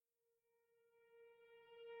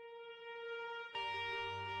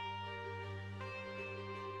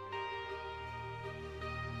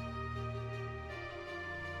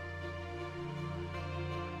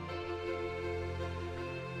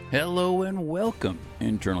Hello and welcome,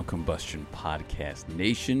 Internal Combustion Podcast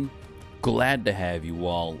Nation. Glad to have you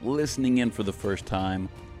all listening in for the first time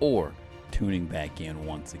or tuning back in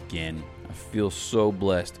once again. I feel so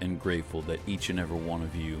blessed and grateful that each and every one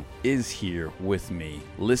of you is here with me,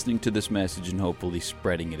 listening to this message and hopefully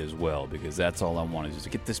spreading it as well, because that's all I want is to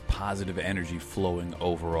get this positive energy flowing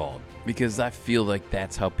overall, because I feel like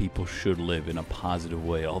that's how people should live, in a positive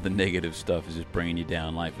way. All the negative stuff is just bringing you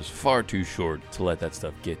down. Life is far too short to let that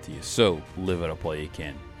stuff get to you, so live it up while you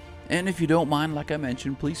can. And if you don't mind, like I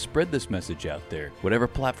mentioned, please spread this message out there. Whatever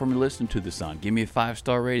platform you're listening to this on, give me a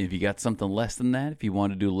 5-star rating. If you got something less than that, if you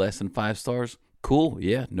want to do less than 5 stars, cool,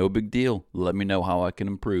 yeah, no big deal. Let me know how I can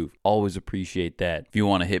improve. Always appreciate that. If you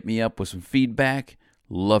want to hit me up with some feedback,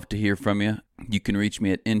 love to hear from you. You can reach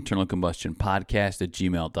me at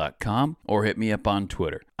internalcombustionpodcast@gmail.com or hit me up on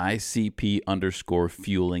Twitter,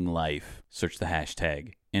 ICP_fueling_life. Search the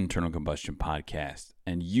hashtag Internal Combustion Podcast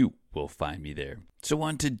and you will find me there. So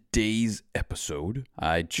on today's episode,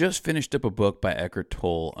 I just finished up a book by Eckhart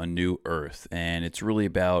Tolle, A New Earth, and it's really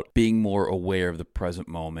about being more aware of the present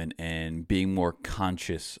moment and being more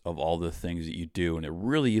conscious of all the things that you do, and it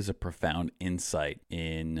really is a profound insight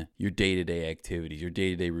in your day-to-day activities, your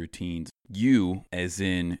day-to-day routines. You, as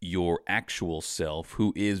in your actual self,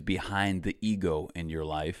 who is behind the ego in your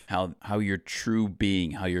life, how your true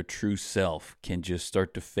being, how your true self can just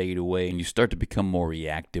start to fade away, and you start to become more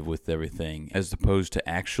reactive with everything, as opposed to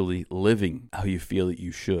actually living how you feel that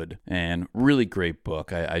you should. And really great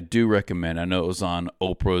book. I do recommend. I know it was on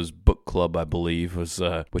Oprah's book club, I believe,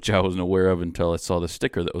 which I wasn't aware of until I saw the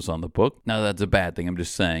sticker that was on the book. Now, that's a bad thing. I'm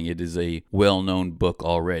just saying it is a well-known book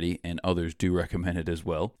already, and others do recommend it as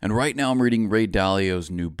well. And right now I'm reading Ray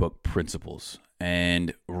Dalio's new book, Principles,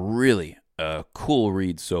 and really a cool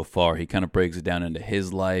read so far. He kind of breaks it down into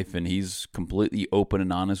his life, and he's completely open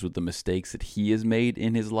and honest with the mistakes that he has made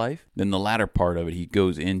in his life. Then the latter part of it, he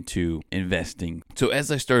goes into investing. So as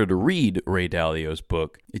I started to read Ray Dalio's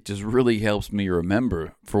book, it just really helps me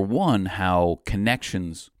remember, for one, how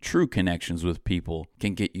true connections with people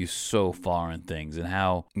can get you so far in things, and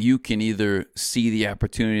how you can either see the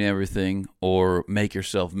opportunity in everything or make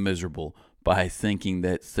yourself miserable by thinking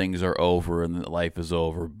that things are over and that life is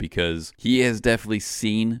over, because he has definitely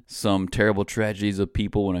seen some terrible tragedies of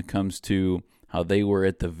people when it comes to how they were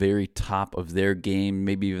at the very top of their game,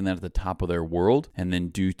 maybe even at the top of their world, and then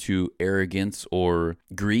due to arrogance or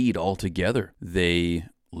greed altogether, they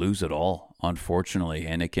lose it all, unfortunately,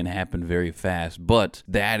 and it can happen very fast. But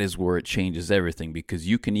that is where it changes everything, because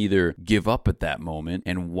you can either give up at that moment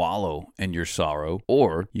and wallow in your sorrow,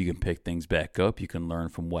 or you can pick things back up, you can learn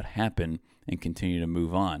from what happened and continue to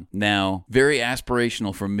move on. Now, very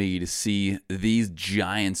aspirational for me to see these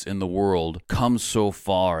giants in the world come so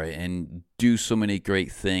far and do so many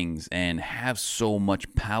great things and have so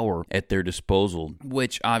much power at their disposal,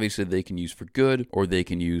 which obviously they can use for good or they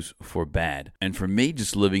can use for bad. And for me,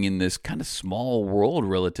 just living in this kind of small world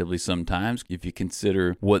relatively sometimes, if you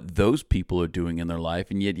consider what those people are doing in their life,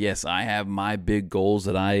 and yet, yes, I have my big goals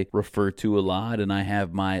that I refer to a lot, and I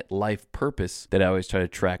have my life purpose that I always try to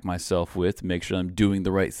track myself with, make sure I'm doing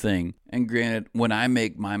the right thing. And granted, when I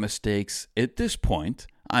make my mistakes at this point,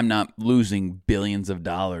 I'm not losing billions of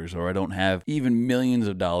dollars, or I don't have even millions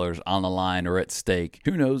of dollars on the line or at stake.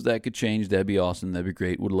 Who knows? That could change. That'd be awesome. That'd be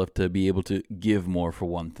great. Would love to be able to give more, for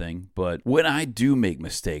one thing. But when I do make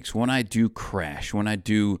mistakes, when I do crash, when I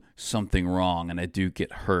do something wrong and I do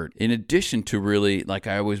get hurt, in addition to really, like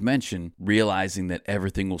I always mention, realizing that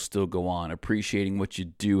everything will still go on, appreciating what you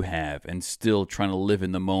do have, and still trying to live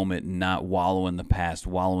in the moment and not wallow in the past,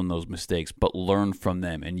 wallow in those mistakes, but learn from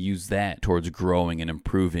them and use that towards growing and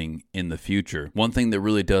improving in the future. One thing that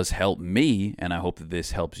really does help me, and I hope that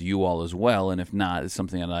this helps you all as well, and if not, it's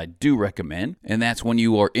something that I do recommend, and that's when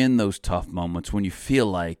you are in those tough moments, when you feel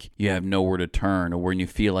like you have nowhere to turn, or when you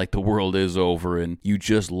feel like the world is over and you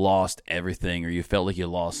just lost everything, or you felt like you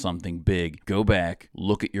lost something big. Go back,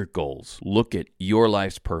 look at your goals, look at your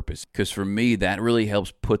life's purpose, because for me, that really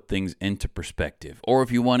helps put things into perspective. Or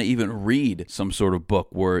if you want to even read some sort of book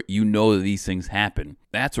where you know that these things happen,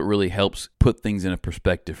 that's what really helps put things in a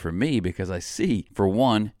perspective for me, because I see, for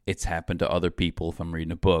one, it's happened to other people if I'm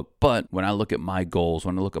reading a book. But when I look at my goals,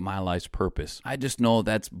 when I look at my life's purpose, I just know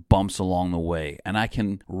that's bumps along the way, and I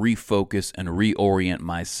can refocus and reorient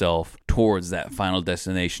myself towards that final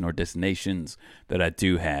destination or destinations that I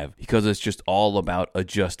do have, because it's just all about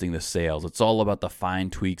adjusting the sails. It's all about the fine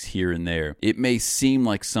tweaks here and there. It may seem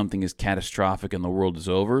like something is catastrophic and the world is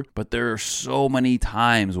over, but there are so many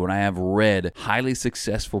times when I have read highly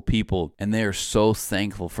successful people and they are so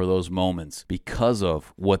thankful for those moments because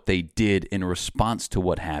of what they did in response to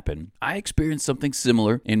what happened. I experienced something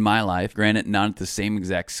similar in my life, granted not at the same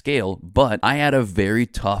exact scale, but I had a very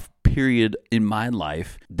tough period in my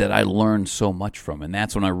life that I learned so much from. And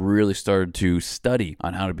that's when I really started to study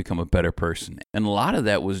on how to become a better person. And a lot of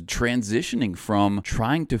that was transitioning from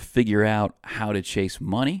trying to figure out how to chase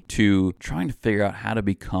money to trying to figure out how to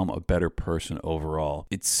become a better person overall.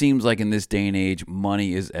 It seems like in this day and age,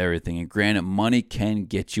 money is everything. And granted, money can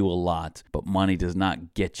get you a lot, but money does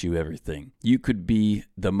not get you everything. You could be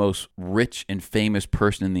the most rich and famous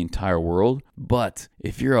person in the entire world, but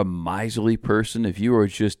if you're a miserly person, if you are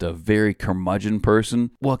just a very curmudgeon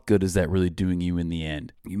person, what good is that really doing you in the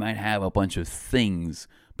end? You might have a bunch of things,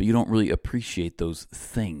 but you don't really appreciate those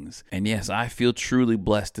things. And yes, I feel truly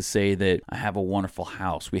blessed to say that I have a wonderful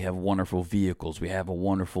house. We have wonderful vehicles. We have a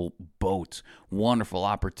wonderful boat, wonderful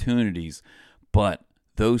opportunities. But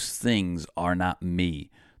those things are not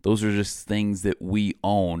me. Those are just things that we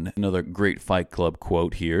own. Another great Fight Club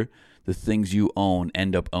quote here. The things you own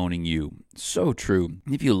end up owning you. So true.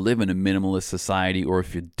 If you live in a minimalist society, or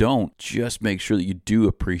if you don't, just make sure that you do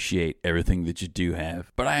appreciate everything that you do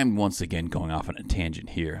have. But I am once again going off on a tangent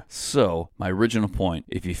here. So, my original point,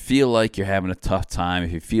 if you feel like you're having a tough time,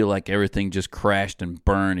 if you feel like everything just crashed and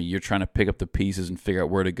burned and you're trying to pick up the pieces and figure out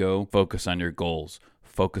where to go, focus on your goals.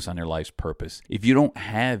 Focus on your life's purpose. If you don't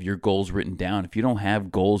have your goals written down, if you don't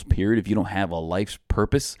have goals, period, if you don't have a life's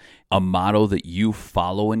purpose, a motto that you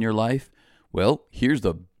follow in your life, well, here's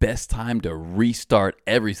the best time to restart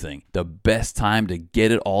everything. The best time to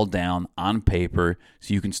get it all down on paper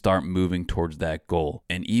so you can start moving towards that goal.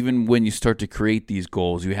 And even when you start to create these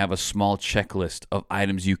goals, you have a small checklist of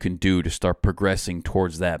items you can do to start progressing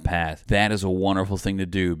towards that path. That is a wonderful thing to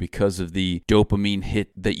do because of the dopamine hit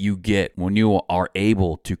that you get when you are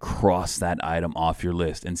able to cross that item off your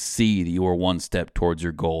list and see that you are one step towards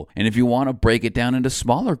your goal. And if you want to break it down into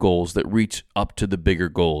smaller goals that reach up to the bigger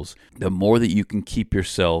goals, the more that you can keep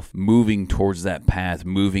yourself moving towards that path,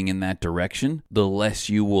 moving in that direction, the less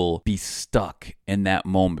you will be stuck in that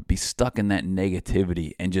moment, be stuck in that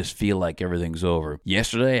negativity and just feel like everything's over.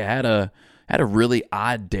 Yesterday, I had a really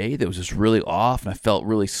odd day that was just really off, and I felt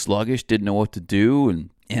really sluggish, didn't know what to do.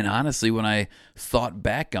 And honestly, when I thought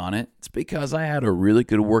back on it, it's because I had a really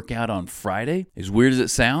good workout on Friday. As weird as it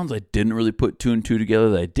sounds, I didn't really put two and two together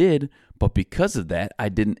that I did, but because of that, I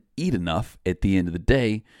didn't eat enough at the end of the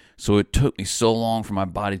day. So it took me so long for my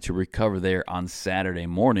body to recover there on Saturday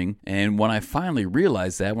morning. And when I finally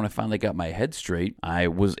realized that, when I finally got my head straight, I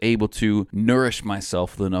was able to nourish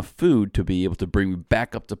myself with enough food to be able to bring me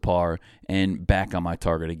back up to par and back on my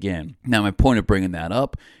target again. Now, my point of bringing that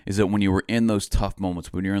up is that when you were in those tough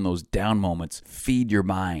moments, when you're in those down moments, feed your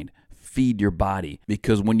mind. Feed your body,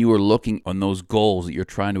 because when you are looking on those goals that you're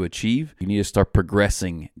trying to achieve, you need to start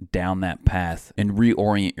progressing down that path and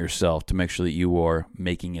reorient yourself to make sure that you are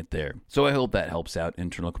making it there. So I hope that helps out,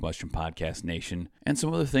 Internal Combustion Podcast Nation. And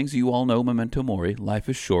some other things that you all know, memento mori, life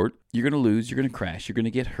is short. You're going to lose, you're going to crash, you're going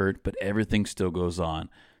to get hurt, but everything still goes on.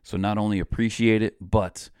 So not only appreciate it,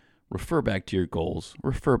 but refer back to your goals,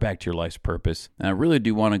 refer back to your life's purpose. And I really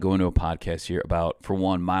do want to go into a podcast here about, for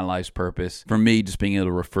one, my life's purpose. For me, just being able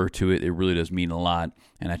to refer to it, it really does mean a lot.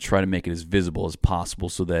 And I try to make it as visible as possible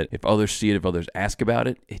so that if others see it, if others ask about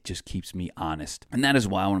it, it just keeps me honest. And that is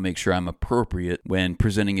why I want to make sure I'm appropriate when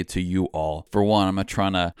presenting it to you all. For one, I'm not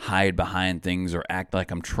trying to hide behind things or act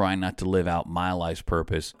like I'm trying not to live out my life's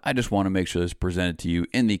purpose. I just want to make sure it's presented to you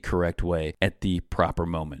in the correct way at the proper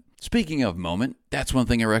moment. Speaking of moment, that's one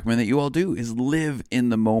thing I recommend that you all do is live in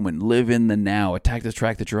the moment, live in the now, attack the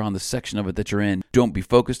track that you're on, the section of it that you're in. Don't be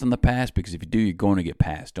focused on the past, because if you do, you're going to get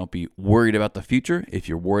past. Don't be worried about the future. If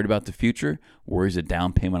you're worried about the future, worry is a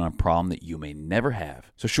down payment on a problem that you may never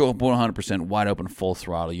have. So show up 100% wide open, full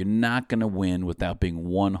throttle. You're not going to win without being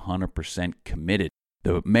 100% committed.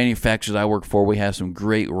 The manufacturers I work for, we have some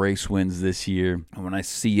great race wins this year. And when I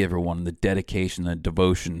see everyone, the dedication, the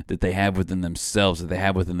devotion that they have within themselves, that they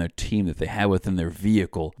have within their team, that they have within their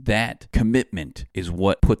vehicle, that commitment is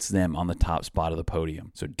what puts them on the top spot of the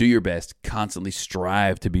podium. So do your best, constantly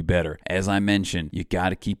strive to be better. As I mentioned, you got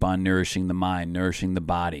to keep on nourishing the mind, nourishing the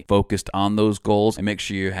body, focused on those goals, and make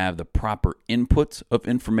sure you have the proper input of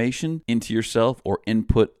information into yourself or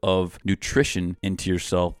input of nutrition into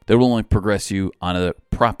yourself that will only progress you on a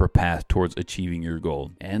proper path towards achieving your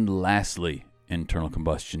goal. And lastly, Internal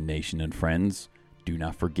Combustion Nation and friends, do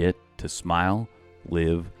not forget to smile,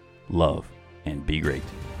 live, love, and be great.